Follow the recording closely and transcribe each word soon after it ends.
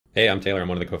Hey, I'm Taylor. I'm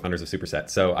one of the co-founders of Superset.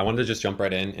 So I wanted to just jump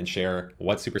right in and share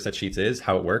what Superset Sheets is,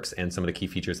 how it works, and some of the key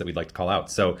features that we'd like to call out.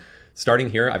 So starting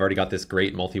here, I've already got this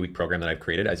great multi-week program that I've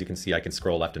created. As you can see, I can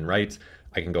scroll left and right.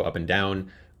 I can go up and down.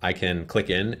 I can click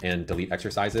in and delete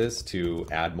exercises to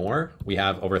add more. We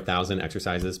have over 1,000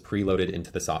 exercises preloaded into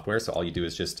the software. So all you do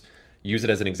is just use it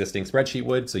as an existing spreadsheet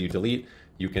would. So you delete,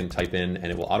 you can type in and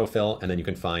it will autofill, and then you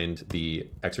can find the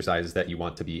exercises that you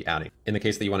want to be adding. In the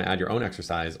case that you want to add your own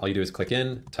exercise, all you do is click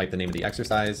in, type the name of the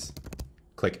exercise,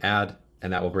 click add,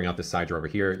 and that will bring out this side drawer over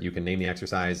here. You can name the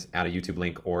exercise, add a YouTube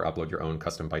link, or upload your own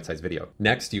custom bite-sized video.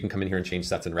 Next, you can come in here and change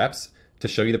sets and reps. To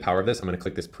show you the power of this, I'm going to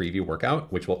click this preview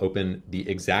workout, which will open the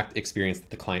exact experience that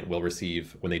the client will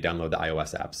receive when they download the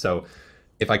iOS app. So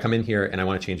if I come in here and I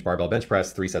want to change barbell bench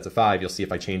press, 3 sets of 5, you'll see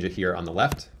if I change it here on the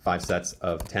left, 5 sets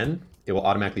of 10, it will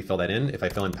automatically fill that in. If I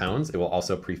fill in pounds, it will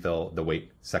also pre-fill the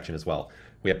weight section as well.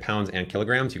 We have pounds and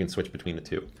kilograms. You can switch between the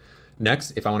two.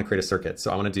 Next, if I want to create a circuit,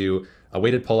 so I want to do a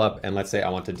weighted pull-up, and let's say I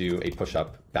want to do a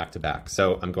push-up back-to-back.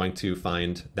 So I'm going to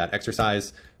find that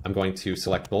exercise. I'm going to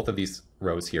select both of these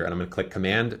rows here, and I'm going to click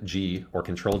Command G or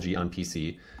Control G on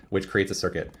PC, which creates a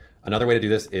circuit. Another way to do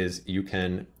this is you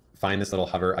can find this little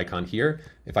hover icon here.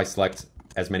 If I select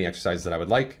as many exercises that I would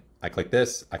like, I click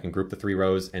this, I can group the 3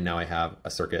 rows, and now I have a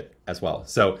circuit as well.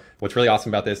 So what's really awesome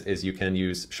about this is you can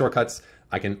use shortcuts.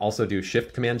 I can also do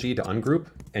Shift Command G to ungroup,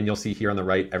 and you'll see here on the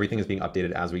right, everything is being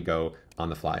updated as we go on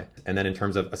the fly. And then in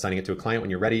terms of assigning it to a client,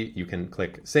 when you're ready, you can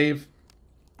click Save,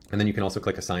 and then you can also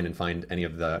click Assign and find any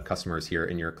of the customers here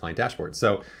in your client dashboard.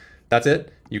 So that's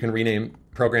it. You can rename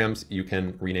programs, you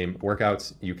can rename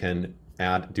workouts, you can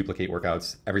add, duplicate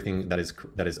workouts, everything that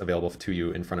is available to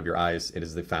you in front of your eyes. It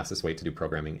is the fastest way to do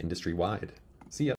programming industry-wide. See ya.